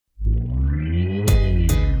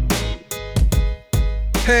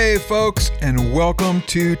Hey folks, and welcome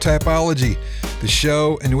to Typology, the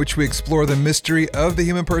show in which we explore the mystery of the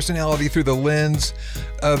human personality through the lens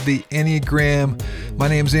of the Enneagram. My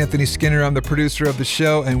name is Anthony Skinner. I'm the producer of the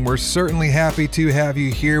show, and we're certainly happy to have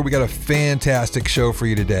you here. We got a fantastic show for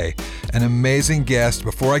you today. An amazing guest.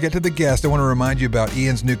 Before I get to the guest, I want to remind you about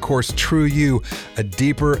Ian's new course, True You, a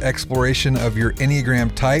deeper exploration of your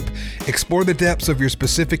Enneagram type. Explore the depths of your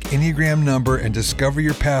specific Enneagram number and discover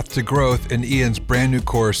your path to growth in Ian's brand new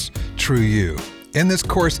course, True You. In this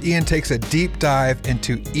course, Ian takes a deep dive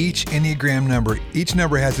into each Enneagram number. Each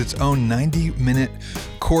number has its own 90-minute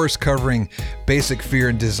course covering basic fear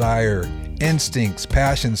and desire, instincts,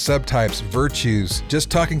 passions, subtypes, virtues.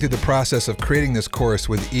 Just talking through the process of creating this course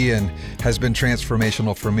with Ian has been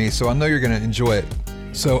transformational for me, so I know you're going to enjoy it.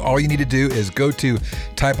 So all you need to do is go to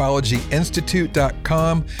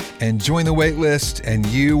typologyinstitute.com and join the wait list, and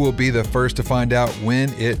you will be the first to find out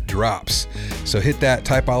when it drops. So hit that,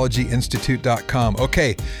 typologyinstitute.com.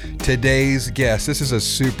 Okay, today's guest, this is a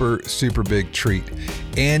super big treat.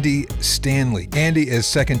 Andy Stanley. Andy is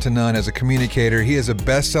second to none as a communicator. He is a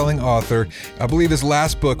best-selling author. I believe his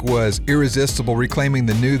last book was Irresistible, Reclaiming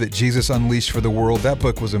the New That Jesus Unleashed for the World. That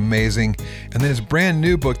book was amazing. And then his brand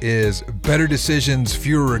new book is Better Decisions,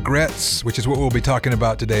 Fewer Regrets, which is what we'll be talking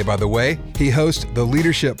about today, by the way. He hosts the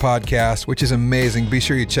Leadership Podcast, which is amazing. Be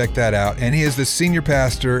sure you check that out. And he is the senior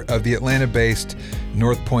pastor of the Atlanta-based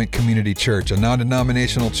North Point Community Church, a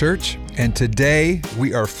non-denominational church. And today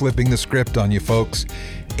we are flipping the script on you folks.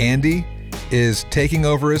 Andy is taking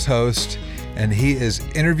over as host, and he is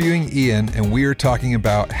interviewing Ian, and we are talking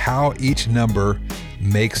about how each number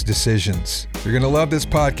makes decisions. You're going to love this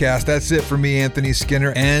podcast. That's it for me, Anthony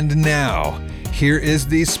Skinner. And now, here is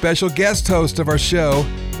the special guest host of our show,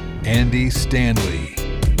 Andy Stanley.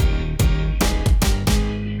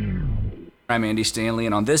 I'm Andy Stanley,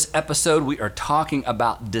 and on this episode, we are talking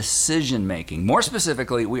about decision making. More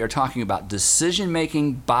specifically, we are talking about decision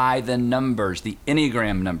making by the numbers, the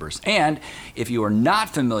Enneagram numbers. And if you are not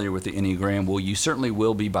familiar with the Enneagram, well, you certainly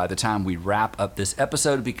will be by the time we wrap up this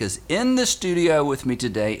episode, because in the studio with me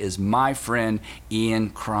today is my friend Ian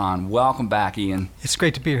Cron. Welcome back, Ian. It's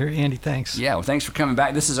great to be here, Andy. Thanks. Yeah, well, thanks for coming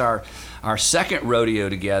back. This is our second rodeo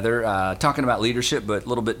together, talking about leadership, but a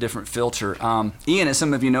little bit different filter. Ian, as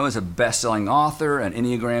some of you know, is a best-selling author, an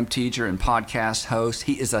Enneagram teacher, and podcast host.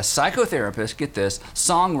 He is a psychotherapist, get this,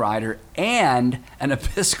 songwriter, and an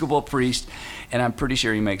Episcopal priest, and I'm pretty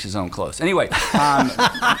sure he makes his own clothes. Anyway,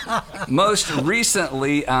 most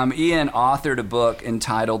recently, Ian authored a book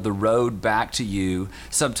entitled The Road Back to You,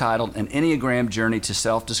 subtitled An Enneagram Journey to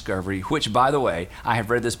Self-Discovery, which, by the way, I have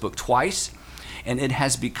read this book twice, and it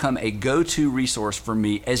has become a go-to resource for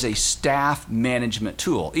me as a staff management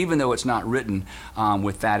tool, even though it's not written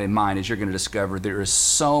with that in mind. As you're going to discover, there is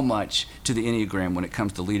so much to the Enneagram when it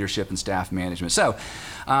comes to leadership and staff management. So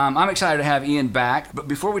I'm excited to have Ian back. But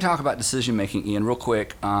before we talk about decision-making, Ian, real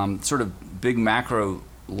quick, sort of big macro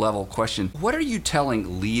level question. What are you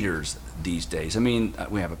telling leaders these days? I mean,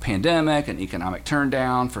 we have a pandemic, an economic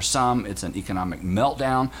turndown. For some, it's an economic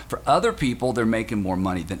meltdown. For other people, they're making more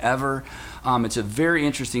money than ever. It's a very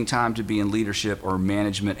interesting time to be in leadership or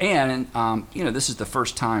management, and this is the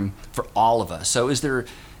first time for all of us. So is there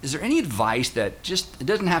any advice that just, it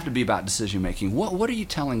doesn't have to be about decision making? What are you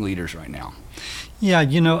telling leaders right now? Yeah,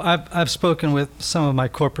 I've spoken with some of my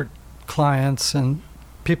corporate clients and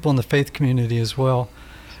people in the faith community as well.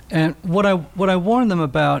 And what I warn them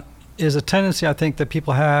about is a tendency I think that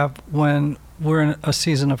people have when we're in a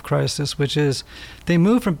season of crisis, which is they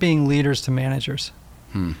move from being leaders to managers.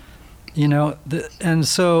 And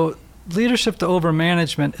so leadership to over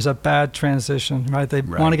management is a bad transition, right? They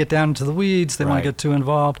want to get down into the weeds. They want to get too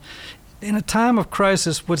involved. In a time of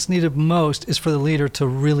crisis, what's needed most is for the leader to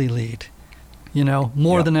really lead,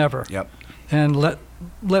 more than ever. Yep. And let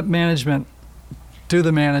management do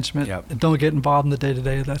the management. Yep. And don't get involved in the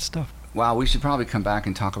day-to-day of that stuff. Wow, we should probably come back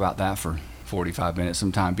and talk about that for 45 minutes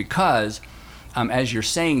sometime, because as you're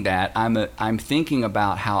saying that, I'm thinking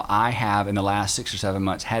about how I have in the last 6 or 7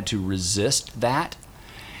 months had to resist that,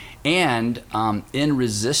 and in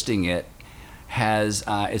resisting it has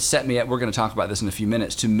it set me up. We're going to talk about this in a few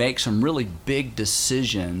minutes, to make some really big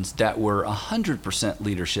decisions that were 100%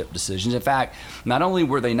 leadership decisions. In fact, not only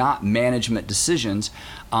were they not management decisions,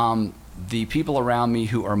 the people around me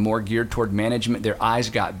who are more geared toward management, their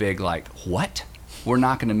eyes got big, like, what? We're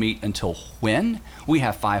not going to meet until when? We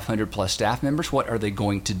have 500 plus staff members. What are they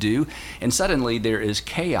going to do? And suddenly there is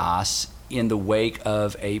chaos in the wake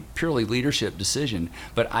of a purely leadership decision,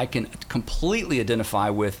 but I can completely identify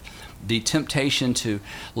with the temptation to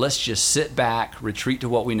let's just sit back, retreat to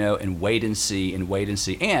what we know, and wait and see and wait and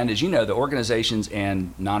see. And as you know, the organizations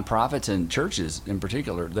and nonprofits and churches in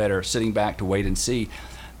particular that are sitting back to wait and see,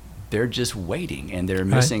 they're just waiting, and they're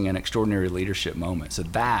missing an extraordinary leadership moment. So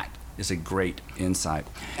that is a great insight.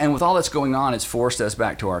 And with all that's going on, it's forced us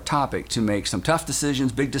back to our topic to make some tough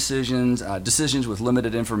decisions, big decisions, decisions with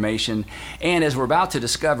limited information. And as we're about to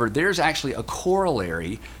discover, there's actually a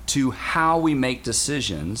corollary to how we make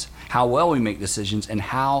decisions, how well we make decisions, and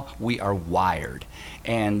how we are wired.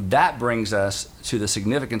 And that brings us to the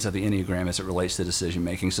significance of the Enneagram as it relates to decision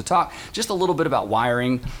making. So talk just a little bit about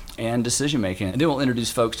wiring and decision making, and then we'll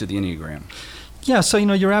introduce folks to the Enneagram. Yeah, so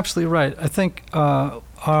you're absolutely right. I think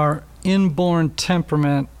our inborn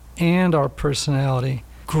temperament and our personality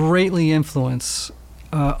greatly influence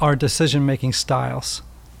our decision-making styles.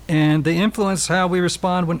 And they influence how we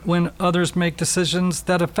respond when others make decisions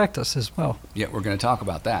that affect us as well. Yeah, we're going to talk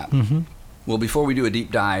about that. Mm-hmm. Well, before we do a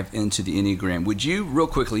deep dive into the Enneagram, would you, real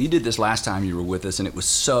quickly, you did this last time you were with us, and it was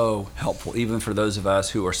so helpful, even for those of us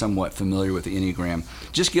who are somewhat familiar with the Enneagram.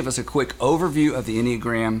 Just give us a quick overview of the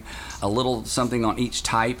Enneagram, a little something on each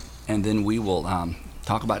type, and then we will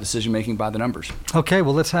talk about decision-making by the numbers. Okay,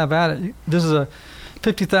 well, let's have at it. This is a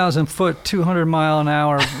 50,000-foot,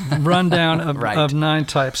 200-mile-an-hour rundown of 9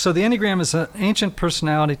 types. So the Enneagram is an ancient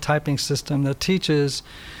personality typing system that teaches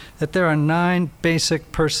that there are 9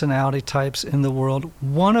 basic personality types in the world,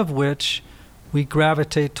 one of which we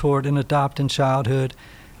gravitate toward and adopt in childhood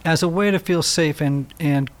as a way to feel safe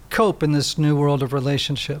and cope in this new world of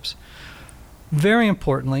relationships. Very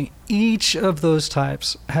importantly, each of those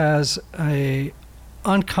types has a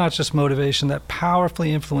unconscious motivation that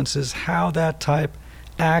powerfully influences how that type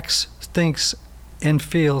acts, thinks, and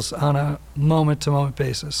feels on a moment-to-moment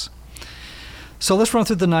basis. So let's run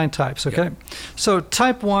through the 9 types, okay? Yep. So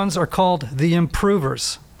type 1s are called the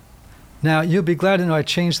improvers. Now, you'll be glad to know I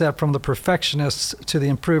changed that from the perfectionists to the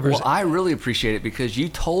improvers. Well, I really appreciate it because you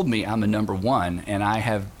told me I'm a number 1, and I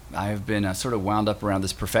have been sort of wound up around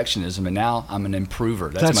this perfectionism, and now I'm an improver.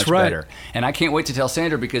 That's much right. better. And I can't wait to tell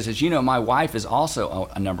Sandra because, as you know, my wife is also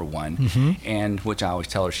a number 1, mm-hmm. and which I always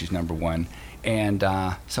tell her she's number 1. And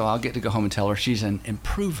so I'll get to go home and tell her she's an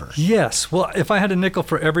improver. Yes. Well, if I had a nickel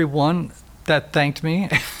for every one that thanked me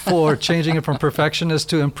for changing it from perfectionist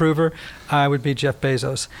to improver, I would be Jeff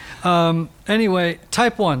Bezos. Anyway,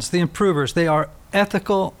 type 1s, the improvers, they are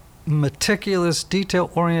ethical, meticulous,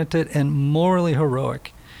 detail-oriented, and morally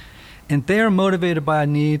heroic. And they are motivated by a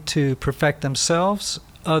need to perfect themselves,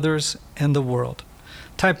 others, and the world.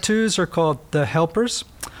 Type 2s are called the helpers,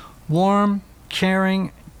 warm,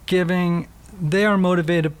 caring, giving. They are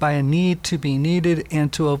motivated by a need to be needed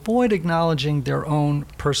and to avoid acknowledging their own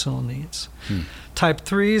personal needs. Type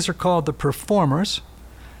 3s are called the performers.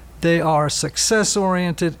 They are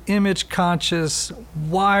success-oriented, image-conscious,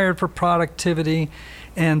 wired for productivity,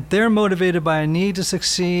 and they're motivated by a need to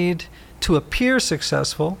succeed, to appear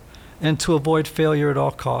successful, and to avoid failure at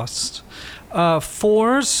all costs.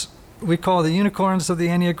 4s, we call the unicorns of the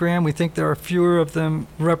Enneagram. We think there are fewer of them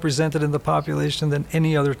represented in the population than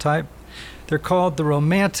any other type. They're called the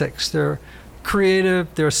romantics. They're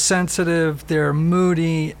creative, they're sensitive, they're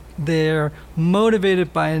moody, they're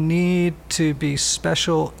motivated by a need to be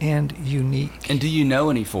special and unique. And do you know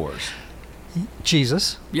any 4s?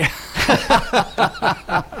 Jesus. Yeah.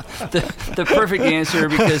 the perfect answer,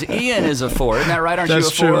 because Ian is a 4. Isn't that right? Aren't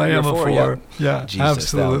That's you a 4? True. I am a 4. Yep. Yeah, Jesus,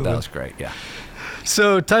 absolutely. That was great. Yeah.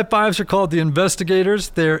 So type 5s are called the investigators.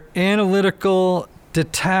 They're analytical,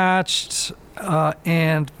 detached,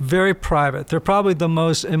 and very private. They're probably the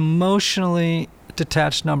most emotionally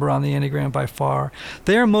detached number on the Enneagram by far.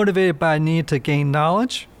 They are motivated by a need to gain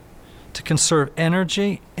knowledge, to conserve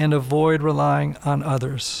energy, and avoid relying on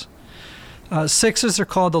others. 6s are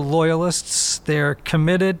called the loyalists. They're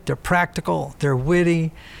committed, they're practical, they're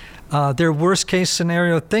witty. They're worst-case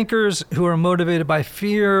scenario thinkers who are motivated by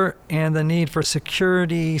fear and the need for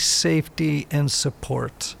security, safety, and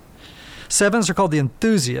support. 7s are called the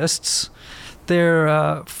enthusiasts.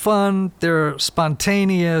 They're fun, they're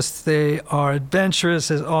spontaneous, they are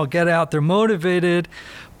adventurous as all get out. They're motivated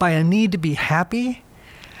by a need to be happy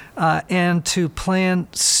and to plan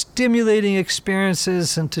stimulating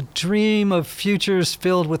experiences and to dream of futures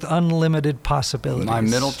filled with unlimited possibilities. My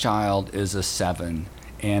middle child is a 7,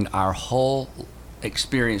 and our whole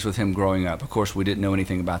experience with him growing up, of course, we didn't know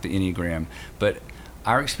anything about the Enneagram, but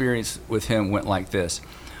our experience with him went like this.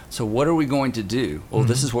 So what are we going to do? Well,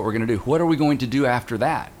 this is what we're going to do. What are we going to do after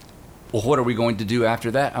that? well, what are we going to do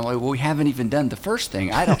after that? I'm like, well, we haven't even done the first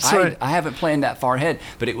thing. I haven't planned that far ahead,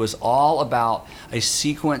 but it was all about a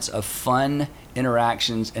sequence of fun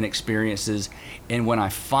interactions and experiences. And when I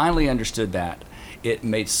finally understood that, it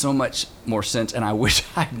made so much more sense, and I wish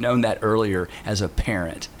I'd known that earlier as a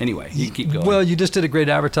parent. Anyway, you keep going. Well, you just did a great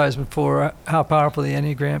advertisement for how powerful the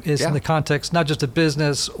Enneagram is in the context, not just of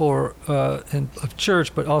business or of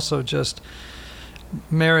church, but also just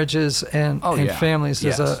marriages and families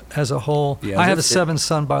as a whole. Yes. I have a 7th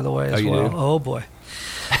son, by the way, as well. Do? Oh, boy.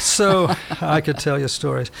 So I could tell you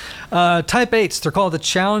stories. Type 8s, they're called the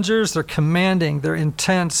challengers. They're commanding. They're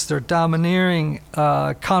intense. They're domineering,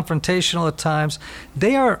 confrontational at times.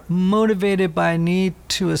 They are motivated by a need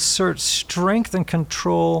to assert strength and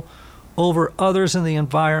control over others in the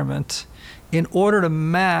environment in order to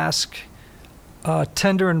mask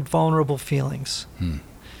tender and vulnerable feelings.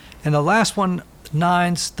 And the last one,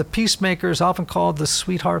 9s, the peacemakers, often called the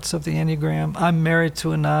sweethearts of the Enneagram. I'm married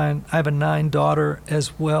to a 9. I have a 9 daughter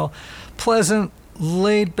as well. Pleasant,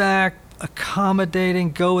 laid back,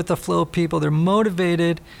 accommodating, go with the flow people. They're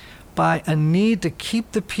motivated by a need to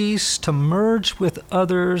keep the peace, to merge with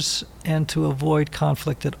others, and to avoid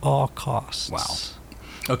conflict at all costs. Wow.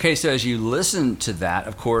 Okay, so as you listen to that,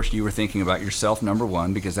 of course, you were thinking about yourself, number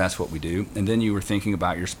one, because that's what we do. And then you were thinking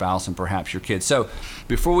about your spouse and perhaps your kids. So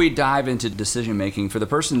before we dive into decision making, for the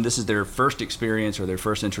person, this is their first experience or their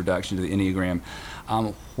first introduction to the Enneagram,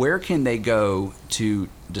 where can they go to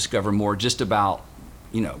discover more just about,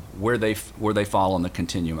 where they fall on the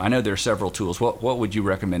continuum? I know there are several tools. What would you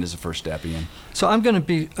recommend as a first step, Ian? So I'm going to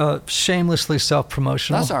be shamelessly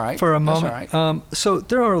self-promotional. That's all right. For a moment. That's all right. So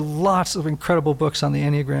there are lots of incredible books on the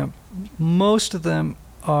Enneagram. Most of them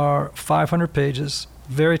are 500 pages,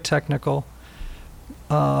 very technical,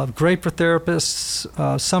 great for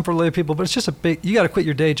therapists, some for lay people, but it's just you got to quit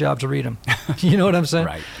your day job to read them. You know what I'm saying?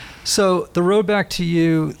 Right. So The Road Back to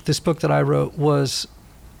You, this book that I wrote, was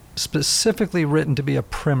specifically written to be a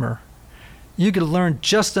primer. You could learn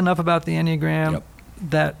just enough about the Enneagram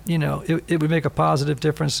that, it would make a positive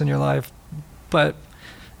difference in your life. But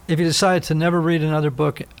if you decide to never read another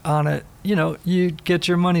book on it, you'd get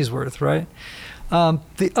your money's worth, right?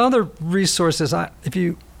 The other resources, if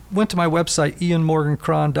you went to my website,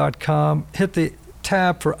 ianmorgancron.com, hit the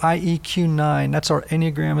tab for IEQ9, that's our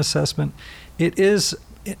Enneagram assessment. It is,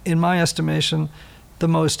 in my estimation, the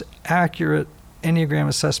most accurate Enneagram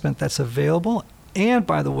assessment that's available. And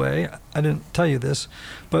by the way, I didn't tell you this,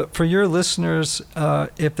 but for your listeners,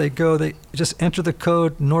 if they just enter the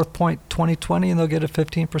code NorthPoint 2020 and they'll get a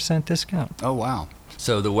 15% discount. Oh, wow.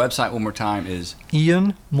 So the website one more time is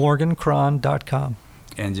ianmorgancron.com.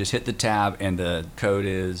 And just hit the tab and the code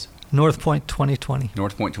is NorthPoint 2020.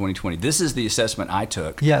 NorthPoint 2020. This is the assessment I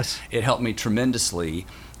took. Yes. It helped me tremendously.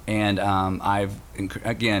 And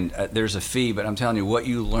there's a fee, but I'm telling you, what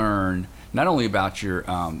you learn, not only about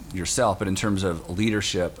yourself, but in terms of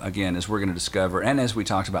leadership, again, as we're going to discover, and as we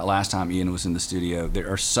talked about last time Ian was in the studio,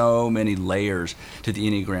 there are so many layers to the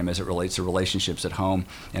Enneagram as it relates to relationships at home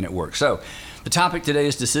and at work. So the topic today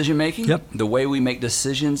is decision making. Yep. The way we make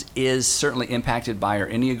decisions is certainly impacted by our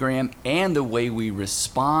Enneagram, and the way we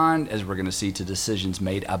respond, as we're going to see, to decisions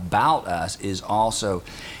made about us is also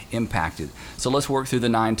impacted. So let's work through the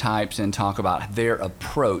 9 types and talk about their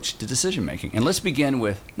approach to decision making. And let's begin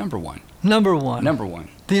with number one. Number one.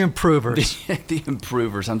 The improvers. The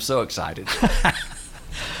improvers. I'm so excited.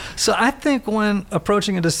 So I think when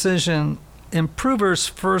approaching a decision, improvers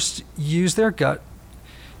first use their gut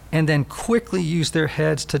and then quickly use their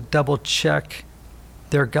heads to double check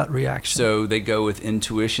their gut reaction. So they go with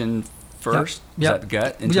intuition first? Yep. Is that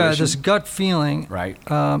gut? Intuition? Yeah, this gut feeling, right.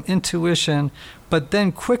 Intuition, but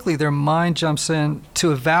then quickly their mind jumps in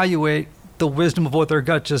to evaluate the wisdom of what their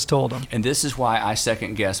gut just told them. And this is why I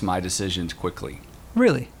second guess my decisions quickly.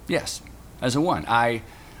 Really? Yes. As a 1. I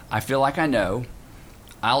feel like I know.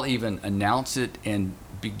 I'll even announce it and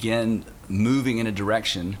begin moving in a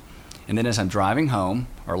direction. And then as I'm driving home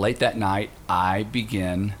or late that night, I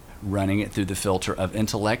begin running it through the filter of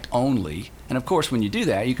intellect only. And of course, when you do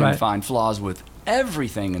that, you can find flaws with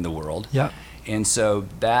everything in the world. Yeah. And so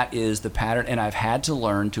that is the pattern. And I've had to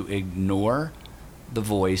learn to ignore the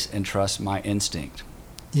voice and trust my instinct.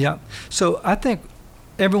 Yeah. So I think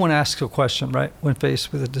everyone asks a question, right, when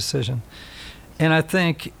faced with a decision. And I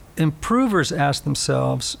think improvers ask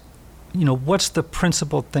themselves, what's the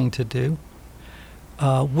principled thing to do?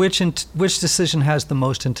 Which decision has the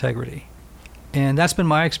most integrity? And that's been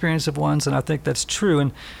my experience of ones, and I think that's true.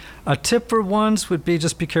 And a tip for ones would be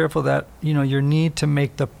just be careful that, your need to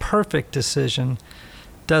make the perfect decision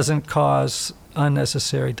doesn't cause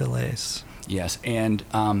unnecessary delays. Yes, and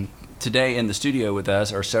today in the studio with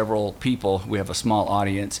us are several people. We have a small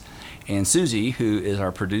audience. And Susie, who is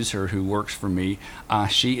our producer who works for me,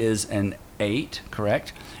 she is an 8,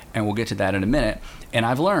 correct? And we'll get to that in a minute. And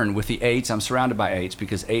I've learned with the 8s, I'm surrounded by 8s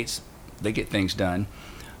because 8s, they get things done,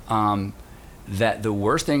 that the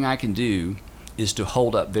worst thing I can do is to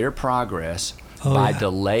hold up their progress by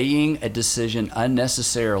delaying a decision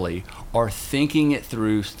unnecessarily or thinking it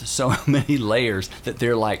through so many layers that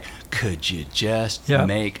they're like, could you just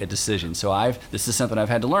make a decision? So this is something I've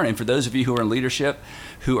had to learn. And for those of you who are in leadership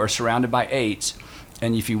who are surrounded by 8s,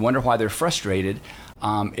 and if you wonder why they're frustrated,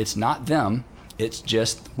 it's not them. It's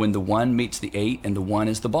just when the 1 meets the 8 and the 1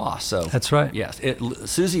 is the boss. So that's right. Yes,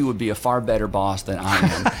 Susie would be a far better boss than I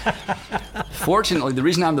am. Fortunately, the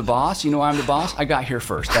reason I'm the boss, you know why I'm the boss? I got here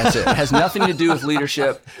first. That's it. It has nothing to do with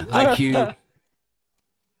leadership, IQ.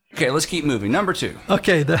 Okay, let's keep moving. Number 2.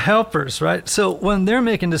 Okay, the helpers, right? So when they're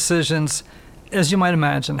making decisions, as you might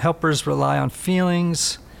imagine, helpers rely on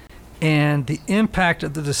feelings and the impact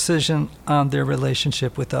of the decision on their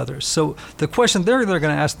relationship with others. So the question they're going to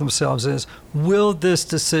ask themselves is, will this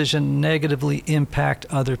decision negatively impact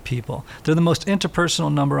other people? They're the most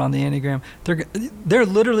interpersonal number on the Enneagram. They're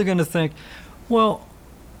literally going to think, well,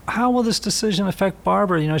 how will this decision affect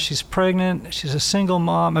Barbara? You know, she's pregnant, she's a single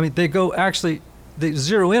mom. I mean, they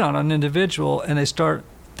zero in on an individual and they start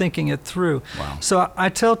thinking it through. Wow. So I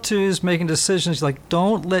tell twos making decisions, like,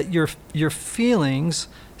 don't let your feelings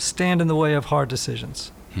stand in the way of hard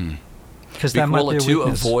decisions. Because that might be a weakness. Will a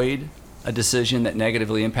 2 avoid a decision that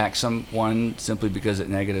negatively impacts someone simply because it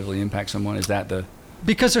negatively impacts someone? Is that the...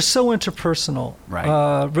 Because they're so interpersonal.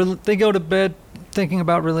 Right. They go to bed thinking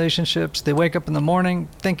about relationships. They wake up in the morning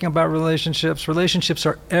thinking about relationships. Relationships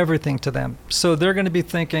are everything to them. So they're going to be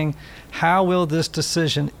thinking, how will this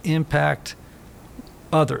decision impact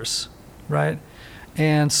others, right?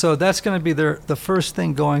 And so that's going to be the first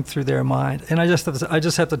thing going through their mind. And I just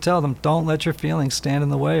have to tell them, don't let your feelings stand in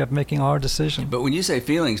the way of making a hard decision. But when you say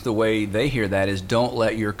feelings, the way they hear that is, don't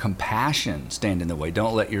let your compassion stand in the way.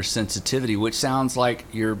 Don't let your sensitivity, which sounds like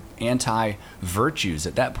your anti-virtues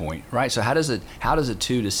at that point, right? So how does a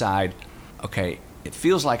 2 decide, okay, it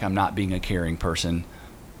feels like I'm not being a caring person?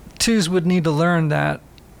 2s would need to learn that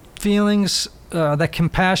feelings, that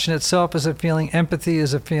compassion itself is a feeling, empathy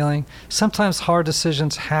is a feeling. Sometimes hard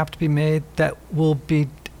decisions have to be made that will be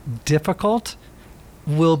difficult,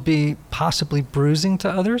 will be possibly bruising to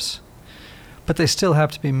others, but they still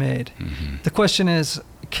have to be made. Mm-hmm. The question is,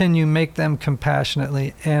 can you make them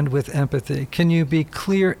compassionately and with empathy? Can you be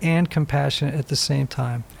clear and compassionate at the same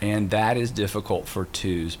time? And that is difficult for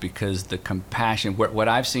 2s because the compassion, what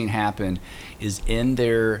I've seen happen is in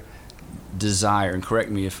their desire, and correct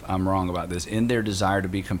me if I'm wrong about this, in their desire to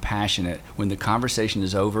be compassionate, when the conversation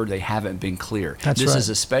is over, they haven't been clear. This is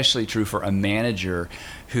especially true for a manager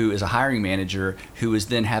who is a hiring manager who is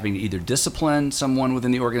then having to either discipline someone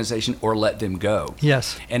within the organization or let them go.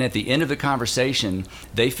 Yes. And at the end of the conversation,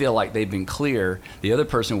 they feel like they've been clear. The other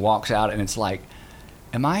person walks out and it's like,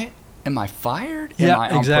 am I fired? Am I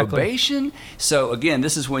on probation? So again,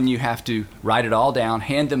 this is when you have to write it all down,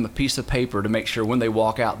 hand them a piece of paper to make sure when they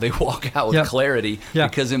walk out with clarity.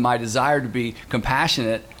 Because in my desire to be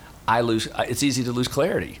compassionate, it's easy to lose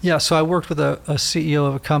clarity. Yeah, so I worked with a CEO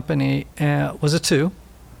of a company, was a 2,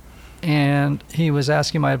 and he was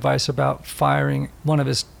asking my advice about firing one of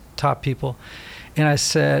his top people. And I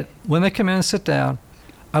said, when they come in and sit down,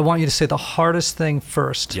 I want you to say the hardest thing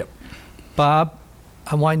first. Yep. Bob,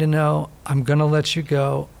 I want you to know I'm going to let you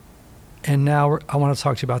go, and now I want to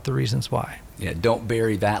talk to you about the reasons why. Yeah, don't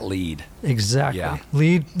bury that lead. Exactly. Yeah.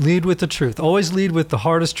 Lead with the truth. Always lead with the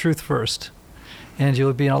hardest truth first, and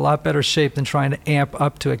you'll be in a lot better shape than trying to amp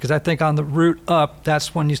up to it. Because I think on the route up,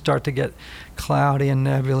 that's when you start to get cloudy and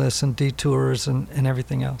nebulous and detours and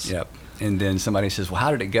everything else. Yep. And then somebody says, well,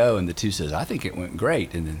 how did it go? And the 2 says, I think it went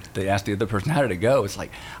great. And then they ask the other person, how did it go? It's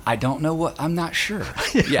like, I don't know I'm not sure.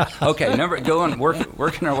 Yeah. Okay.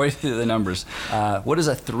 Working our way through the numbers. What does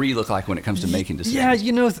a 3 look like when it comes to making decisions?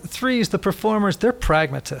 Yeah, 3s, the performers, they're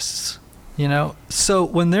pragmatists. So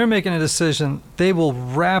when they're making a decision, they will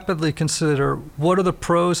rapidly consider what are the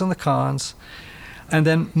pros and the cons, and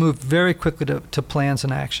then move very quickly to plans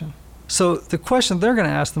and action. So the question they're going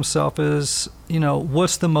to ask themselves is,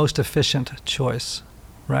 what's the most efficient choice,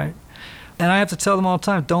 right? And I have to tell them all the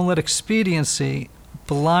time, don't let expediency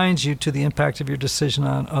blind you to the impact of your decision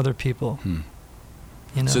on other people.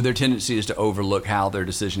 So their tendency is to overlook how their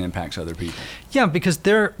decision impacts other people. Yeah, because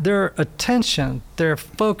their attention, their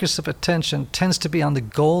focus of attention tends to be on the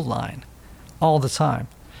goal line all the time.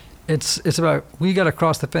 It's about, we got to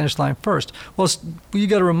cross the finish line first. Well, you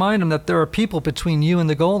got to remind them that there are people between you and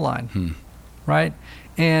the goal line. right?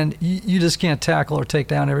 And you just can't tackle or take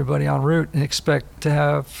down everybody en route and expect to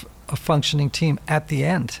have a functioning team at the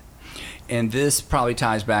end. And this probably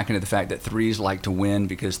ties back into the fact that threes like to win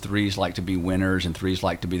because threes like to be winners and threes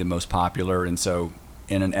like to be the most popular. And so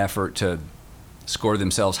in an effort to score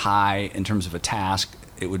themselves high in terms of a task,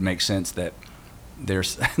 it would make sense that their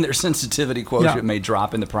sensitivity quotient may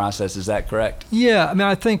drop in the process. Is that correct? Yeah. I mean,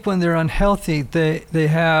 I think when they're unhealthy, they're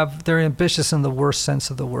ambitious in the worst sense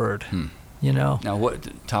of the word. You know. Now,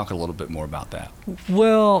 talk a little bit more about that.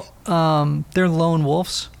 Well, they're lone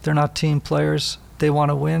wolves. They're not team players. They want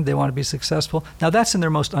to win. They want to be successful. Now, that's in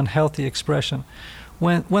their most unhealthy expression.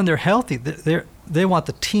 When they're healthy, they want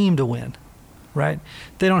the team to win, right?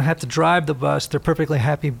 They don't have to drive the bus. They're perfectly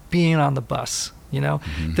happy being on the bus. You know,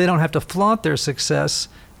 They don't have to flaunt their success.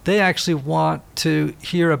 They actually want to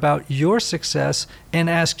hear about your success and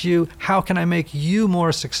ask you, how can I make you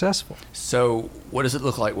more successful? So what does it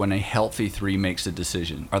look like when a healthy three makes a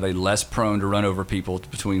decision? Are they less prone to run over people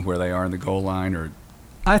between where they are and the goal line? Or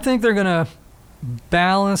I think they're going to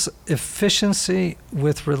balance efficiency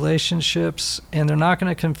with relationships, and they're not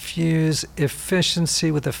going to confuse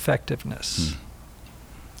efficiency with effectiveness.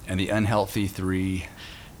 And the unhealthy three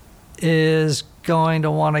is going to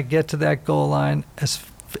want to get to that goal line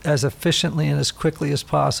as efficiently and as quickly as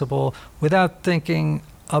possible without thinking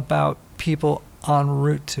about people en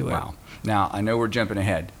route to it. Wow. Now, I know we're jumping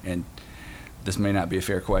ahead, and this may not be a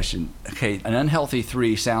fair question. Okay, an unhealthy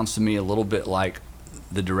three sounds to me a little bit like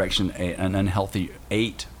the direction an unhealthy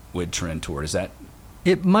 8 would trend toward. Is that?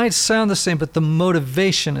 It might sound the same, but the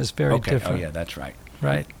motivation is very different. Oh, yeah, that's right.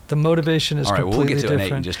 Right. The motivation is completely we'll get to different.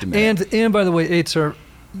 An 8 in just a minute. And by the way, 8s are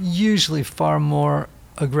usually far more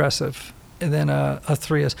aggressive than a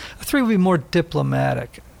 3 is. A 3 would be more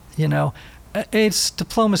diplomatic, you know. 8s,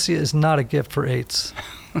 diplomacy is not a gift for 8s.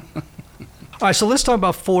 All right, so let's talk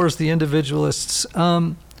about 4s, the individualists.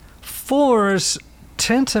 4s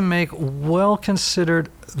tend to make well-considered,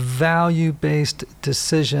 value-based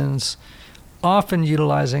decisions, often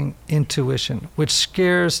utilizing intuition, which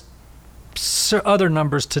scares other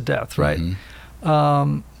numbers to death, right?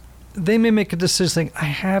 They may make a decision saying, I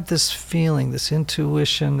have this feeling, this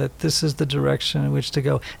intuition that this is the direction in which to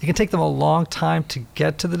go. It can take them a long time to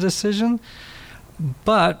get to the decision,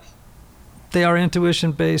 but they are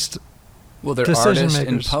intuition-based Well, they're decision artists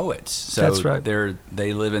makers. and poets. So That's right.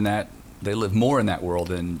 They live more in that world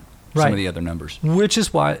than some of the other numbers. Which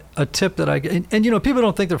is why a tip that I get, and you know, people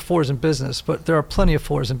don't think they're 4s in business, but there are plenty of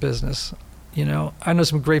 4s in business. You know, I know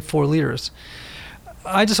some great 4 leaders.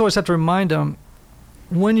 I just always have to remind them,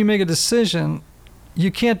 when you make a decision,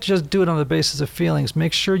 you can't just do it on the basis of feelings.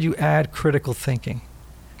 Make sure you add critical thinking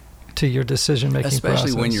to your decision-making process.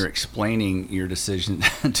 Especially when you're explaining your decision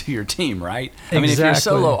to your team, right? Exactly. I mean, if you're a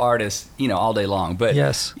solo artist, you know, all day long. But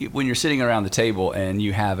yes. When you're sitting around the table and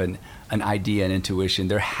you have an idea and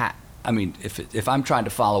intuition, I mean, if I'm trying to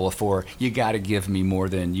follow a 4, you got to give me more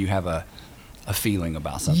than you have a feeling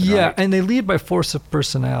about something. Yeah, right? and they lead by force of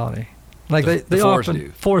personality. Like they often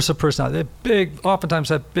do. Force of personality. They're big, oftentimes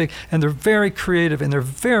have big, and they're very creative and they're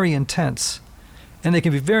very intense, and they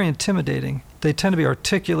can be very intimidating. They tend to be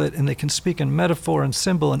articulate and they can speak in metaphor and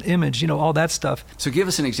symbol and image, you know, all that stuff. So give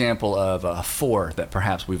us an example of a 4 that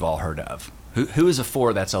perhaps we've all heard of. Who is a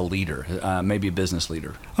 4 that's a leader, maybe a business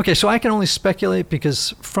leader? Okay, so I can only speculate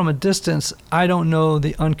because from a distance, I don't know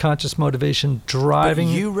the unconscious motivation driving.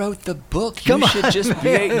 But you wrote the book.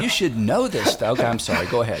 You should know this stuff. Okay, I'm sorry.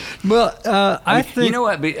 Go ahead. Well, I think... You know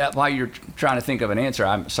what? While you're trying to think of an answer,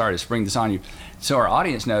 I'm sorry to spring this on you. So our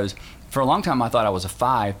audience knows, for a long time I thought I was a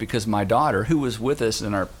 5 because my daughter, who was with us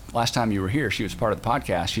in our last time you were here, she was part of the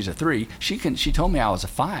podcast. She's a 3. She told me I was a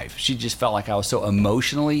 5. She just felt like I was so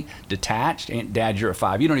emotionally detached. And Dad, you're a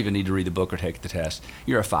 5. You don't even need to read the book or take the test.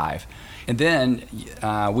 You're a 5. And then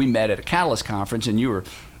we met at a Catalyst conference, and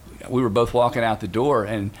we were both walking out the door,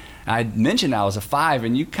 and I mentioned I was a 5,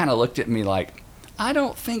 and you kind of looked at me like, I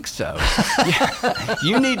don't think so.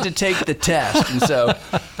 You need to take the test. And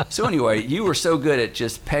so anyway, you were so good at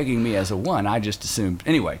just pegging me as a 1, I just assumed.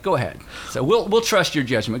 Anyway, go ahead. So we'll trust your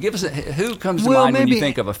judgment. Give us who comes to mind when you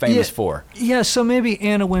think of a famous 4? Yeah, so maybe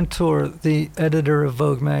Anna Wintour, the editor of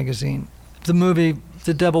Vogue magazine. The movie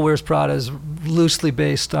The Devil Wears Prada is loosely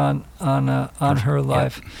based on her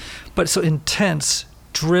life, but so intense,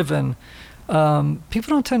 driven. People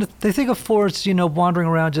don't tend to. They think of 4s, you know, wandering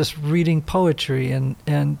around just reading poetry and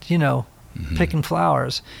you know, picking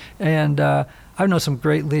flowers. And I know some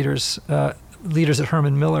great leaders at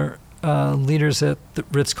Herman Miller, leaders at the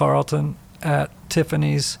Ritz-Carlton, at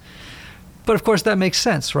Tiffany's. But of course, that makes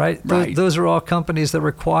sense, right? Right. Those are all companies that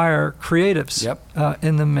require creatives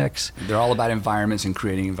in the mix. They're all about environments and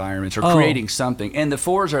creating environments or creating something. And the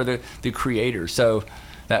 4s are the creators. So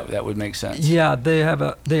that would make sense. Yeah,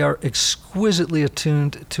 they are exquisitely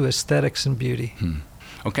attuned to aesthetics and beauty.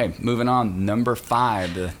 Okay, moving on. Number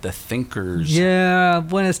 5, the thinkers. Yeah,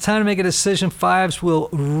 when it's time to make a decision, 5s will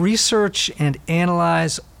research and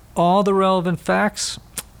analyze all the relevant facts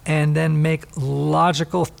and then make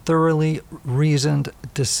logical, thoroughly reasoned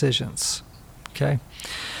decisions. Okay?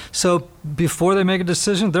 So before they make a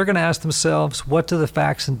decision, they're going to ask themselves, what do the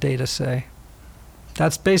facts and data say?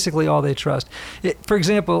 That's basically all they trust. For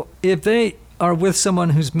example, if they are with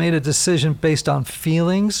someone who's made a decision based on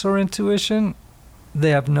feelings or intuition, they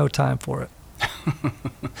have no time for it.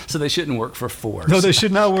 So they shouldn't work for 4s. No, they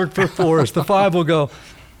should not work for 4s. The 5 will go,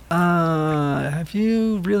 have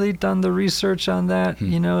you really done the research on that? Do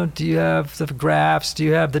you have the graphs? Do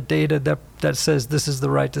you have the data that says this is the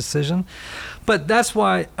right decision? But that's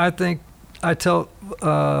why I think I tell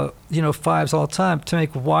 5s all the time, to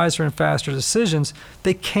make wiser and faster decisions,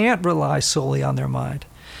 they can't rely solely on their mind.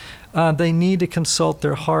 They need to consult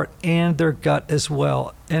their heart and their gut as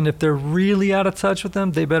well. And if they're really out of touch with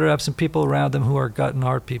them, they better have some people around them who are gut and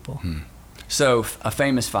heart people. So a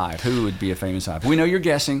famous 5. Who would be a famous 5? We know you're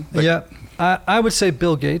guessing. But yeah, I would say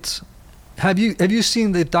Bill Gates. Have you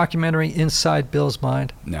seen the documentary Inside Bill's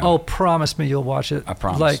Mind? No. Oh, promise me you'll watch it. I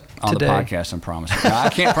promise. Like on today. The podcast, I promise. No, I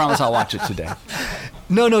can't promise I'll watch it today.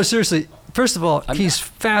 No, seriously. First of all, he's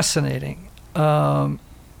fascinating.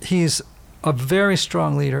 He's a very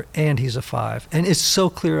strong leader, and he's a 5. And it's so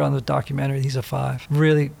clear on the documentary he's a 5.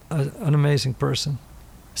 Really an amazing person.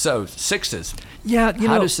 So 6s. Yeah,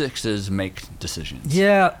 How do 6s make decisions?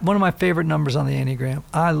 Yeah, one of my favorite numbers on the Enneagram.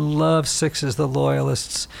 I love 6s, the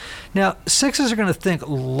loyalists. Now, 6s are going to think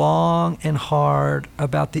long and hard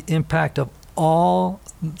about the impact of all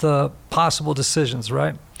the possible decisions,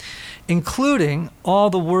 right? Including all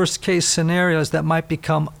the worst case scenarios that might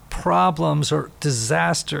become problems or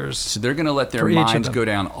disasters. So they're going to let their minds go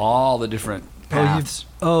down all the different paths.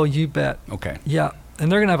 You bet. Okay. Yeah.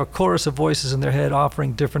 And they're going to have a chorus of voices in their head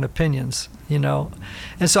offering different opinions, And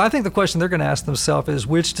so I think the question they're going to ask themselves is,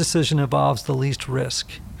 which decision involves the least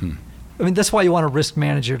risk? I mean, that's why you want a risk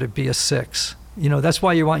manager to be a 6. That's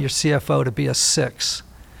why you want your CFO to be a 6,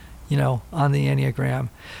 on the Enneagram.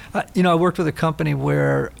 I worked with a company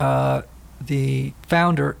where the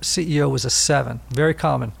founder, CEO, was a 7. Very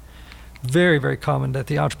common. Very, very common that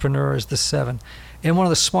the entrepreneur is the 7. And one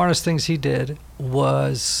of the smartest things he did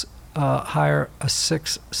was hire a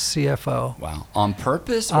 6 CFO. Wow. On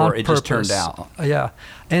purpose, or it just turned out? Yeah.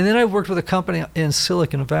 And then I worked with a company in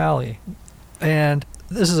Silicon Valley. And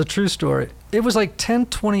this is a true story. It was like 10,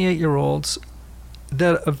 28-year-olds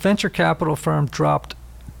that a venture capital firm dropped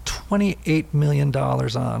 $28 million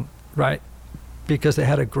on, right? Because they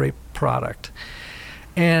had a great product.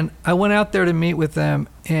 And I went out there to meet with them,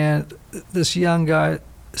 and this young guy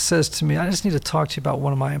says to me, I just need to talk to you about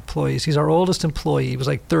one of my employees. He's our oldest employee. He was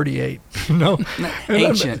like 38,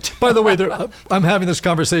 Ancient. By the way, I'm having this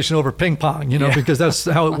conversation over ping pong, because that's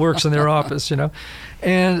how it works in their office,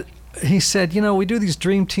 And he said, we do these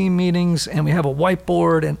dream team meetings and we have a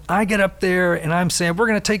whiteboard, and I get up there and I'm saying, we're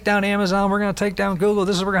going to take down Amazon, we're going to take down Google,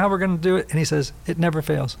 this is how we're going to do it. And he says, it never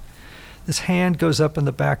fails. This hand goes up in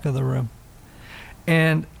the back of the room.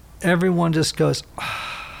 And everyone just goes,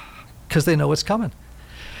 because they know what's coming.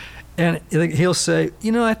 And he'll say,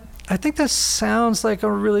 I think that sounds like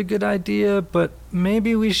a really good idea, but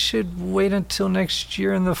maybe we should wait until next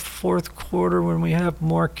year in the fourth quarter when we have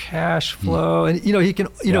more cash flow. And, he can,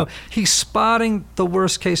 he's spotting the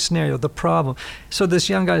worst case scenario, the problem. So this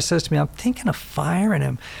young guy says to me, I'm thinking of firing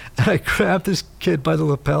him. And I grabbed this kid by the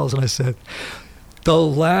lapels and I said, the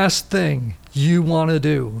last thing you want to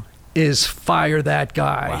do is fire that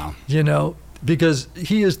guy. Wow. Because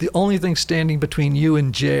he is the only thing standing between you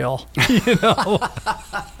and jail.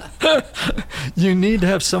 You need to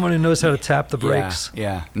have someone who knows how to tap the brakes.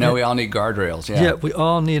 Yeah. No, we all need guardrails. Yeah, we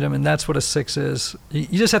all need them, and that's what a 6 is.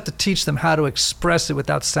 You just have to teach them how to express it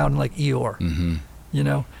without sounding like Eeyore. And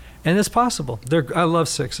it's possible. I love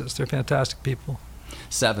 6s. They're fantastic people.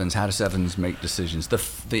 7s. How do 7s make decisions?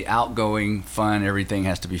 The outgoing, fun, everything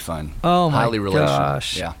has to be fun. Oh my Highly relational.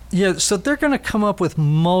 gosh. Yeah. So they're going to come up with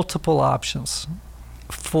multiple options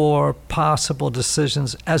for possible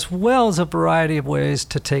decisions, as well as a variety of ways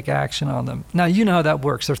to take action on them. Now, you know how that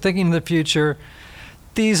works. They're thinking in the future.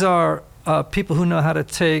 These are people who know how to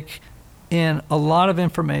take in a lot of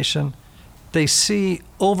information. They see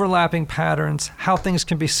overlapping patterns, how things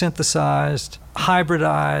can be synthesized,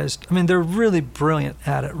 hybridized. I mean, they're really brilliant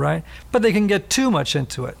at it, right? But they can get too much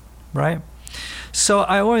into it, right? So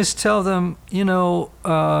I always tell them,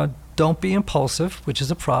 don't be impulsive, which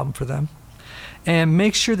is a problem for them, and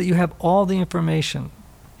make sure that you have all the information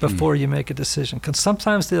before you make a decision. Because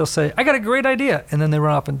sometimes they'll say, I got a great idea, and then they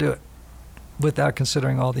run off and do it without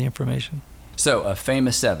considering all the information. So a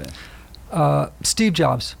famous 7. Steve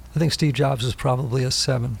Jobs. I think Steve Jobs is probably a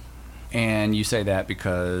 7. And you say that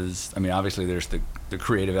because, obviously there's the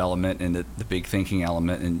creative element and the big thinking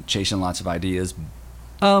element and chasing lots of ideas.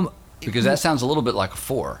 Because that sounds a little bit like a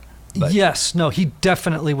 4. But yes. No, he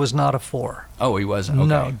definitely was not a 4. Oh, he wasn't? Okay.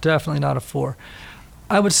 No, definitely not a 4.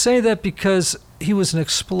 I would say that because he was an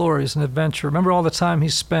explorer, he's an adventurer. Remember all the time he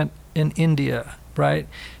spent in India, right?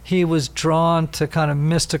 He was drawn to kind of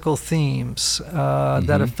mystical themes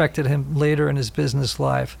that affected him later in his business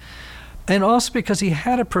life. And also because he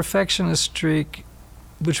had a perfectionist streak,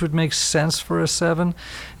 which would make sense for a 7.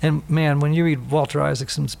 And man, when you read Walter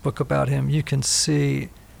Isaacson's book about him, you can see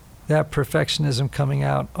that perfectionism coming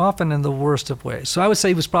out, often in the worst of ways. So I would say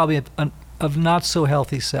he was probably a not so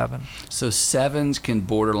healthy 7. So 7s can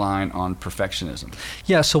borderline on perfectionism.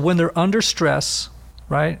 Yeah, so when they're under stress,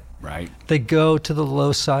 right? Right. They go to the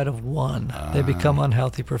low side of 1. They become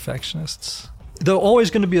unhealthy perfectionists. They're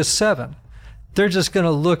always going to be a 7. They're just going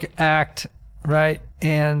to look, act, right,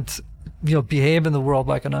 and behave in the world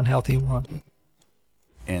like an unhealthy 1.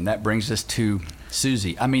 And that brings us to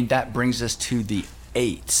Susie. That brings us to the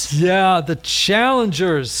 8s. Yeah, the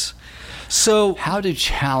challengers. So how do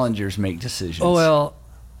challengers make decisions? Oh, well,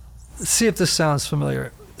 see if this sounds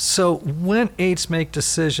familiar. So when 8s make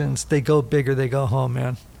decisions, they go big or they go home,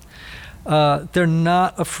 man. They're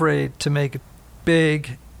not afraid to make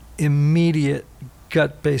big, immediate,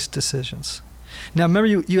 gut-based decisions. Now, remember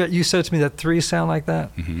you said to me that 3s sound like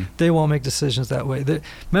that? Mm-hmm. They won't make decisions that way.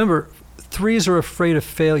 Remember, 3s are afraid of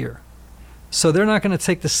failure. So they're not going to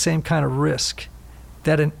take the same kind of risk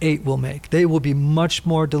that an 8 will make. They will be much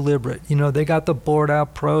more deliberate. They got the board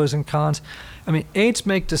out, pros and cons. 8s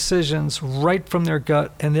make decisions right from their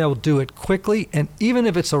gut, and they'll do it quickly. And even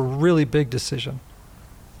if it's a really big decision,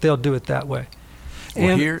 they'll do it that way.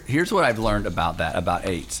 Well, here's what I've learned about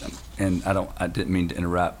 8s, and I didn't mean to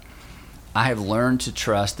interrupt. I have learned to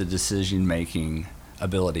trust the decision-making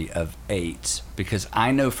ability of 8s because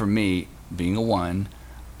I know for me, being a 1,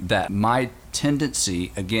 that my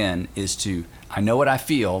tendency, again, is to, I know what I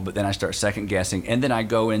feel, but then I start second guessing, and then I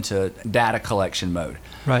go into data collection mode.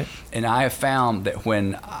 Right. And I have found that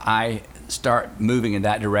when I start moving in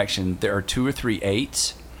that direction, there are 2 or 3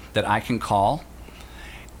 8s that I can call,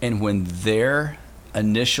 and when their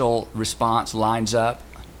initial response lines up,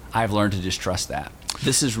 I've learned to just trust that.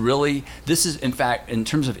 This is in fact, in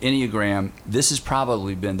terms of Enneagram, this has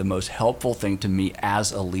probably been the most helpful thing to me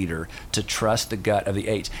as a leader, to trust the gut of the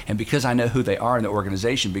 8s. And because I know who they are in the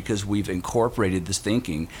organization, because we've incorporated this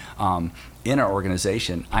thinking in our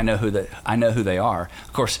organization, I know who they are.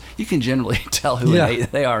 Of course, you can generally tell who an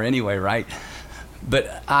 8 they are anyway, right?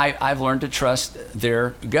 But I've learned to trust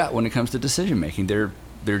their gut when it comes to decision making. They're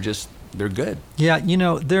good. Yeah,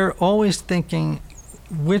 they're always thinking,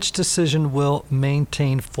 which decision will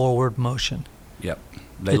maintain forward motion? Yep.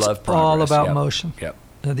 They love progress. It's all about motion. Yep.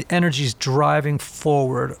 The energy's driving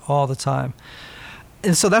forward all the time.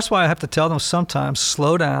 And so that's why I have to tell them sometimes,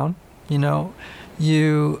 slow down.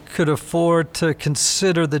 You could afford to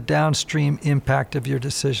consider the downstream impact of your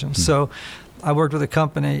decisions. Mm-hmm. So I worked with a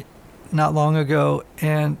company not long ago,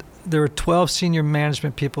 and there were 12 senior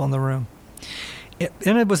management people in the room.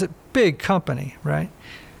 And it was a big company, right?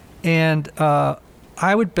 And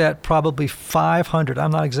I would bet probably 500, I'm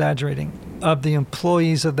not exaggerating, of the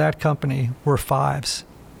employees of that company were 5s.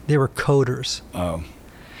 They were coders. Oh.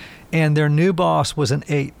 And their new boss was an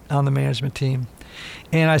 8 on the management team.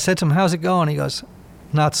 And I said to him, how's it going? He goes,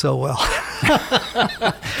 not so well.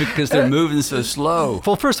 Because they're moving so slow.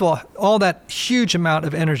 Well, first of all that huge amount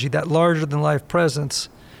of energy, that larger-than-life presence,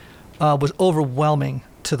 was overwhelming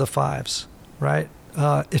to the 5s, right?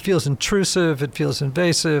 It feels intrusive, it feels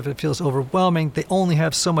invasive, it feels overwhelming. They only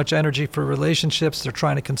have so much energy for relationships. They're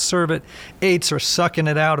trying to conserve it. 8s are sucking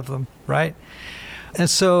it out of them, right? And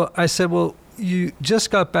so I said, well, you just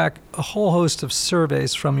got back a whole host of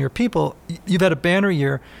surveys from your people. You've had a banner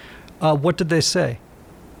year. What did they say?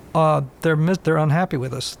 They're unhappy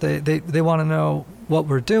with us. They want to know what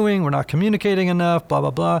we're doing. We're not communicating enough, blah,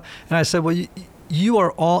 blah, blah. And I said, well, you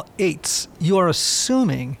are all 8s. You are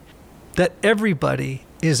assuming that everybody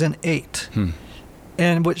is an 8.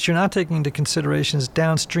 And what you're not taking into consideration is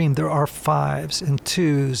downstream there are 5s and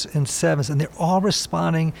 2s and 7s, and they're all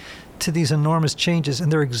responding to these enormous changes,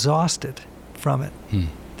 and they're exhausted from it.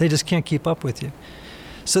 They just can't keep up with you.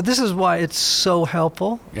 So this is why it's so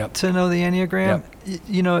helpful to know the Enneagram.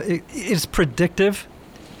 You know, it's predictive,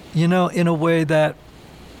 you know, in a way that,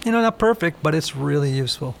 you know, not perfect, but it's really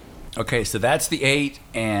useful. Okay, so that's the 8,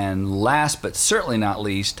 and last but certainly not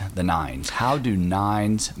least, the 9s. How do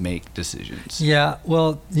 9s make decisions? Yeah,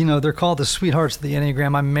 well, you know, they're called the sweethearts of the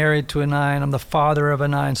Enneagram. I'm married to a 9. I'm the father of a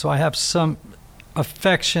 9, so I have some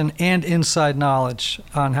affection and inside knowledge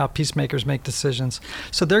on how peacemakers make decisions.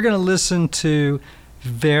 So they're going to listen to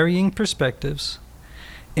varying perspectives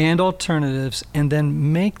and alternatives and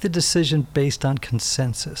then make the decision based on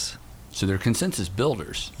consensus. So they're consensus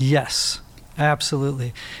builders. Yes.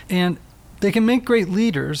 Absolutely. And they can make great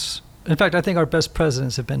leaders. In fact, I think our best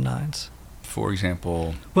presidents have been 9s. For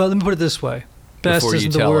example? Well, let me put it this way. Best before you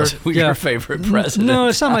isn't the tell word. us who your favorite president. No,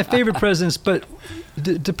 it's not my favorite presidents, but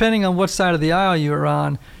depending on what side of the aisle you were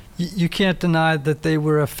on, you can't deny that they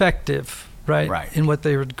were effective, right, in what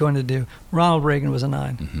they were going to do. Ronald Reagan was a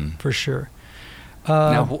 9, for sure.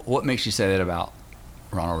 Now, what makes you say that about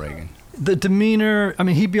Ronald Reagan? The demeanor, I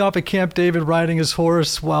mean, he'd be off at Camp David riding his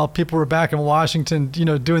horse while people were back in Washington, you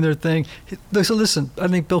know, doing their thing. So listen, I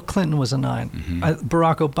think Bill Clinton was a 9.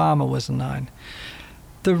 Barack Obama was a 9.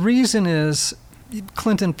 The reason is,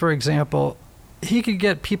 Clinton, for example, he could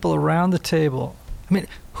get people around the table. I mean,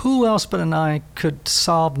 who else but a 9 could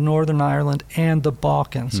solve Northern Ireland and the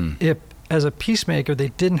Balkans if, as a peacemaker, they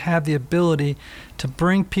didn't have the ability to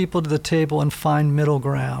bring people to the table and find middle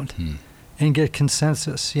ground? And get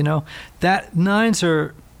consensus, you know. That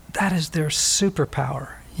 9s that is their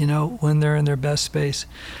superpower, you know, when they're in their best space.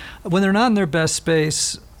 When they're not in their best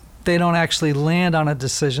space, they don't actually land on a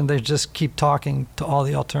decision. They just keep talking to all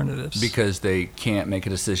the alternatives. Because they can't make a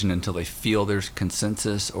decision until they feel there's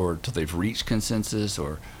consensus or until they've reached consensus,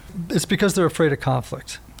 or? It's because they're afraid of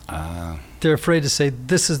conflict. They're afraid to say,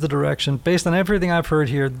 this is the direction. Based on everything I've heard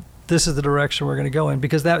here, this is the direction we're going to go in,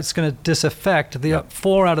 because that's going to disaffect the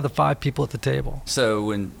 4 out of the 5 people at the table. So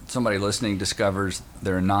when somebody listening discovers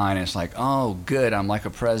they're a 9, it's like, oh, good, I'm like a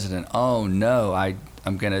president. Oh, no,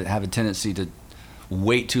 I'm going to have a tendency to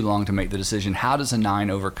wait too long to make the decision. How does a 9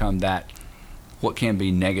 overcome that, what can be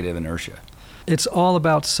negative inertia? It's all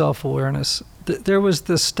about self-awareness. There was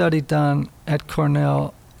this study done at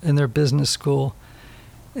Cornell in their business school,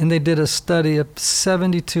 and they did a study of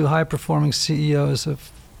 72 high-performing CEOs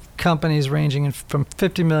of companies ranging from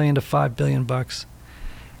 $50 million to $5 billion.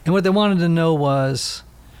 And what they wanted to know was,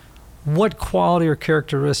 what quality or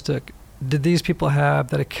characteristic did these people have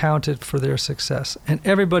that accounted for their success? And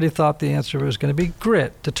everybody thought the answer was going to be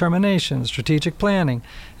grit, determination, strategic planning,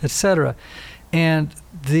 etc. And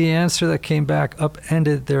the answer that came back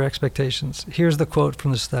upended their expectations. Here's the quote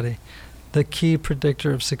from the study. The key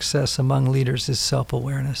predictor of success among leaders is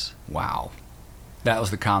self-awareness. Wow. That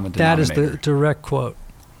was the common denominator. That is the direct quote.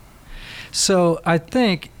 So I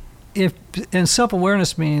think and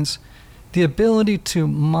self-awareness means the ability to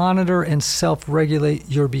monitor and self-regulate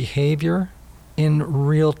your behavior in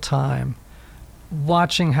real time,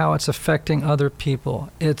 watching how it's affecting other people.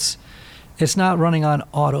 It's not running on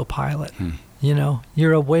autopilot. You know,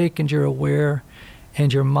 you're awake and you're aware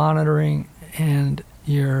and you're monitoring and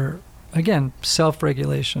you're, again,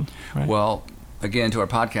 self-regulation. Right? Well, again, to our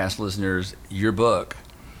podcast listeners, your book,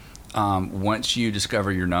 once you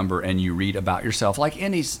discover your number and you read about yourself, like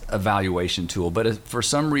any evaluation tool, but for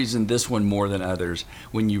some reason this one more than others,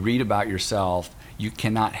 when you read about yourself, you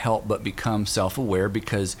cannot help but become self-aware,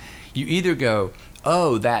 because you either go,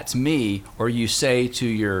 oh, that's me, or you say to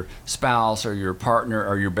your spouse or your partner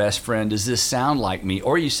or your best friend, does this sound like me?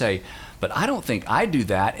 Or you say, but I don't think I do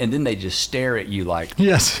that, and then they just stare at you like...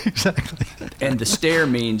 Yes, exactly. And the stare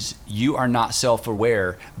means you are not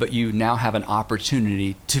self-aware, but you now have an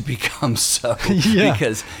opportunity to become so. Yeah.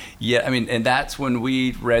 Because, and that's when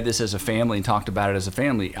we read this as a family and talked about it as a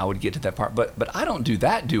family, I would get to that part. But I don't do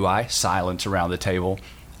that, do I? Silence around the table.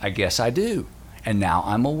 I guess I do. And now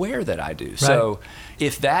I'm aware that I do. Right. So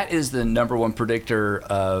if that is the number one predictor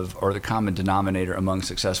of, or the common denominator among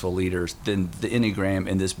successful leaders, then the Enneagram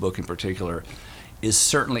in this book in particular is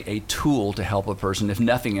certainly a tool to help a person, if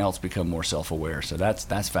nothing else, become more self-aware. So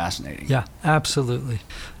that's fascinating. Yeah, absolutely.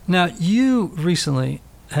 Now, you recently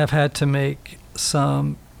have had to make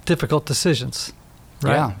some difficult decisions,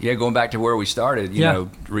 right? Yeah, going back to where we started, you know,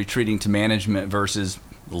 retreating to management versus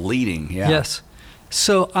leading. Yeah. Yes.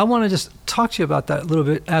 So I want to just talk to you about that a little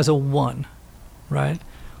bit as a 1, right?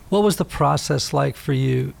 What was the process like for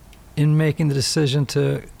you in making the decision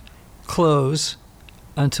to close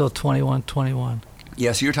until 2121?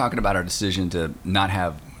 Yeah, so you're talking about our decision to not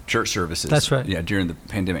have church services. That's right. Yeah, during the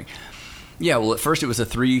pandemic. Yeah, well, at first it was a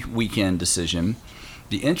 3-weekend decision.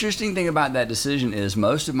 The interesting thing about that decision is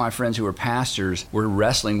most of my friends who are pastors were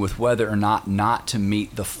wrestling with whether or not to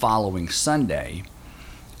meet the following Sunday.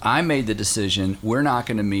 I made the decision we're not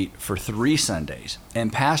going to meet for 3 Sundays.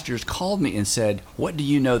 And pastors called me and said, what do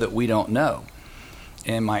you know that we don't know?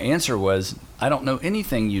 And my answer was, I don't know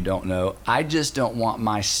anything you don't know. I just don't want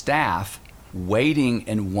my staff waiting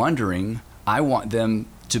and wondering. I want them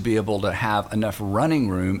to be able to have enough running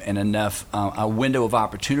room and enough a window of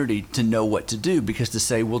opportunity to know what to do, because to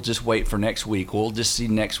say we'll just wait for next week, we'll just see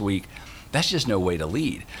next week, that's just no way to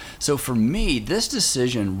lead. So for me, this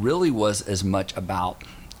decision really was as much about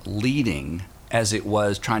leading as it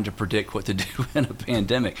was trying to predict what to do in a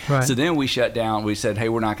pandemic. Right. So then we shut down. We said, hey,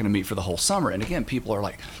 we're not going to meet for the whole summer. And again, people are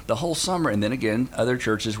like, the whole summer. And then again, other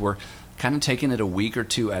churches were kind of taking it a week or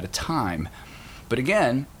 2 at a time. But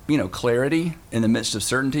again, clarity in the midst of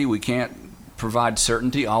certainty. We can't provide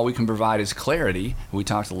certainty. All we can provide is clarity. We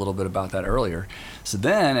talked a little bit about that earlier. So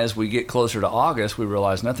then as we get closer to August, we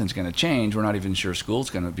realize nothing's going to change. We're not even sure school's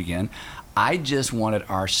going to begin. I just wanted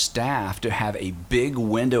our staff to have a big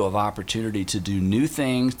window of opportunity to do new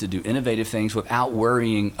things, to do innovative things without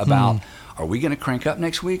worrying about, are we going to crank up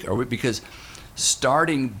next week? Because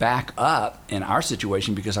starting back up in our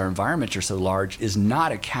situation, because our environments are so large, is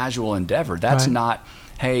not a casual endeavor. That's right. Not,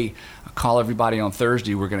 hey, call everybody on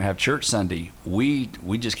Thursday, we're going to have church Sunday. We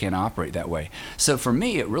just can't operate that way. So for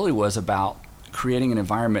me, it really was about creating an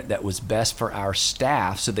environment that was best for our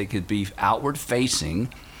staff so they could be outward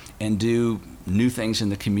facing and do new things in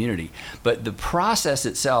the community. But the process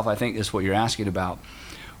itself, I think, is what you're asking about.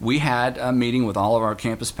 We had a meeting with all of our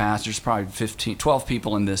campus pastors, probably 12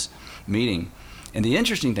 people in this meeting. And the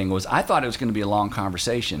interesting thing was, I thought it was going to be a long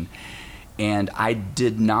conversation, and I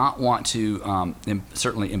did not want to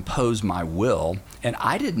certainly impose my will, and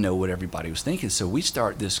I didn't know what everybody was thinking. So we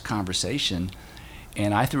start this conversation,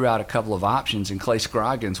 and I threw out a couple of options, and Clay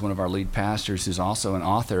Scroggins, one of our lead pastors, who's also an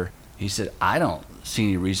author, he said, I don't see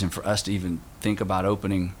any reason for us to even think about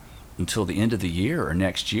opening until the end of the year or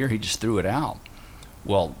next year. He just threw it out.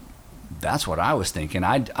 Well, that's what I was thinking.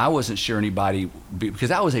 I wasn't sure anybody, because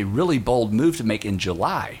that was a really bold move to make in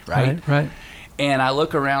July, right? Right. And I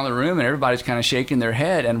look around the room and everybody's kind of shaking their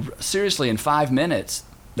head. And seriously, in 5 minutes,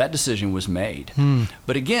 that decision was made.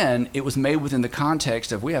 But again, it was made within the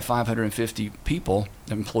context of, we have 550 people,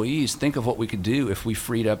 employees. Think of what we could do if we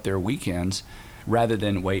freed up their weekends rather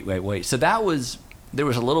than wait. So there was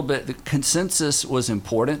a little bit, the consensus was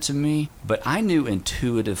important to me, but I knew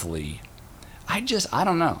intuitively, I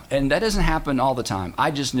don't know. And that doesn't happen all the time. I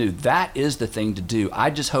just knew that is the thing to do. I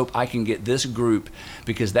just hope I can get this group,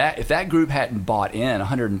 because if that group hadn't bought in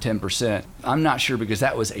 110%, I'm not sure, because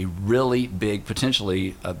that was a really big,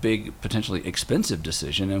 potentially expensive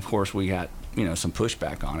decision. And of course we got, some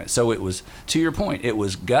pushback on it. So it was, to your point, it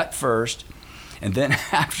was gut first. And then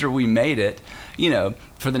after we made it,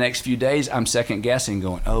 for the next few days, I'm second guessing,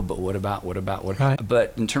 going, oh, but what about? Right.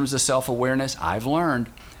 But in terms of self-awareness, I've learned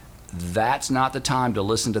that's not the time to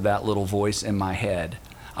listen to that little voice in my head,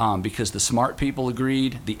 because the smart people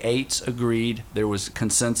agreed, the 8s agreed, there was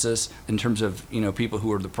consensus in terms of people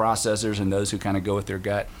who are the processors and those who kind of go with their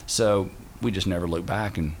gut. So we just never looked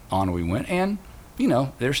back, and on we went. And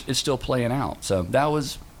it's still playing out. So that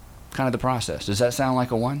was kind of the process. Does that sound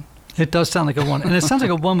like a 1? It does sound like a 1, and it sounds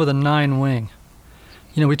like a 1 with a 9 wing.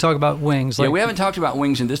 We talk about wings. Yeah, we haven't talked about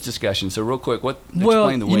wings in this discussion. So real quick,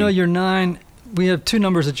 explain the wing? Your 9. We have 2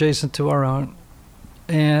 numbers adjacent to our own,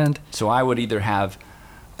 and so I would either have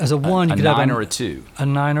as a 1, you could 9 have or a 2. A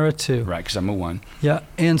 9 or a 2. Right, because I'm a 1. Yeah,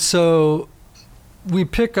 and so we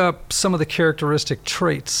pick up some of the characteristic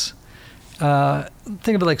traits.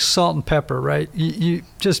 Think of it like salt and pepper, right? You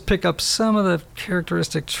just pick up some of the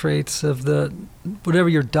characteristic traits of whatever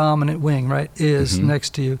your dominant wing, right, is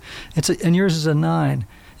next to you. And yours is a 9,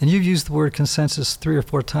 and you've used the word consensus 3 or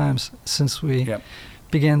 4 times since we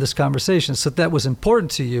began this conversation. So that was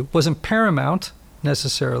important to you. Wasn't paramount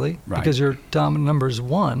necessarily, because your dominant number is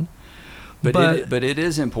 1. But it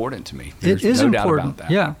is important to me. There's it is no important. doubt about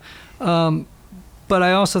that. Yeah. But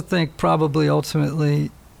I also think probably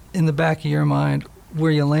ultimately in the back of your mind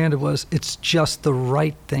where you landed was, it's just the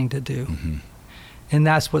right thing to do. And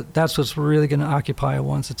that's what's really going to occupy a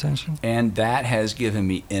 1's attention. And that has given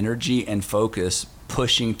me energy and focus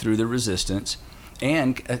pushing through the resistance,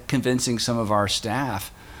 and convincing some of our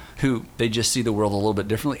staff who they just see the world a little bit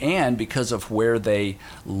differently. And because of where they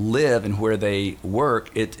live and where they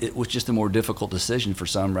work, it was just a more difficult decision for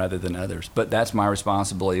some rather than others. But that's my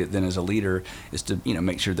responsibility then as a leader, is to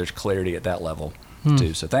make sure there's clarity at that level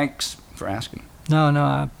too. So thanks for asking.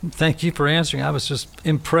 No. Thank you for answering. I was just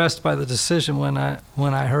impressed by the decision when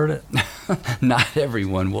I heard it. Not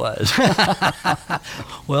everyone was.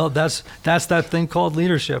 Well, that's that thing called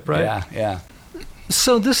leadership, right? Yeah.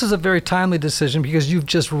 So this is a very timely decision because you've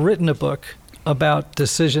just written a book about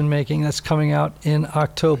decision making that's coming out in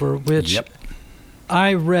October, which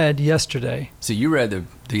I read yesterday. So you read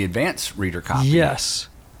the advanced reader copy. Yes.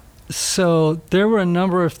 So there were a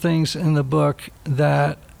number of things in the book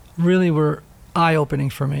that really were eye-opening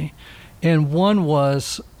for me. And one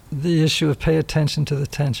was the issue of pay attention to the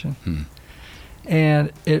tension.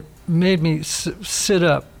 And it made me sit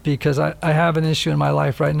up because I have an issue in my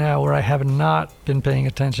life right now where I have not been paying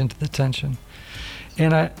attention to the tension.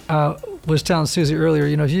 And I was telling Susie earlier,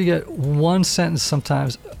 if you get one sentence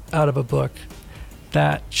sometimes out of a book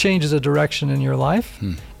that changes a direction in your life,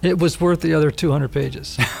 it was worth the other 200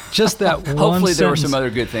 pages. Just that one Hopefully sentence. There were some other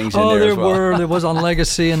good things in there as well. There was on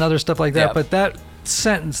legacy and other stuff like that. But that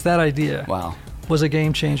sentence, that idea was a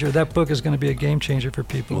game changer. That book is going to be a game changer for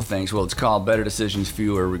people. Well, thanks. Well, it's called Better Decisions,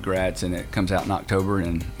 Fewer Regrets, and it comes out in October,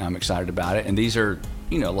 and I'm excited about it. And these are,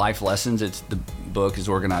 life lessons. The book is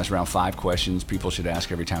organized around 5 questions people should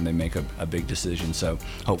ask every time they make a big decision. So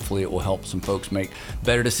hopefully it will help some folks make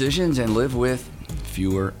better decisions and live with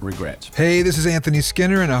fewer regrets. Hey, this is Anthony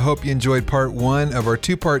Skinner, and I hope you enjoyed part 1 of our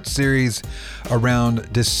 2-part series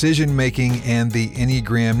around decision making and the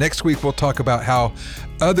Enneagram. Next week, we'll talk about how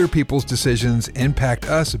other people's decisions impact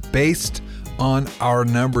us based on our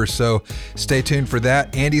numbers. So stay tuned for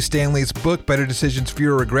that. Andy Stanley's book, Better Decisions,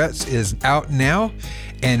 Fewer Regrets, is out now.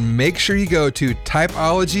 And make sure you go to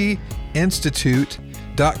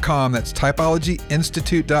typologyinstitute.com. That's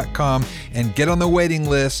typologyinstitute.com and get on the waiting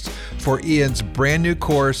list for Ian's brand new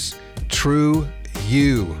course, True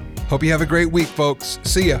You. Hope you have a great week, folks.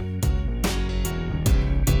 See ya.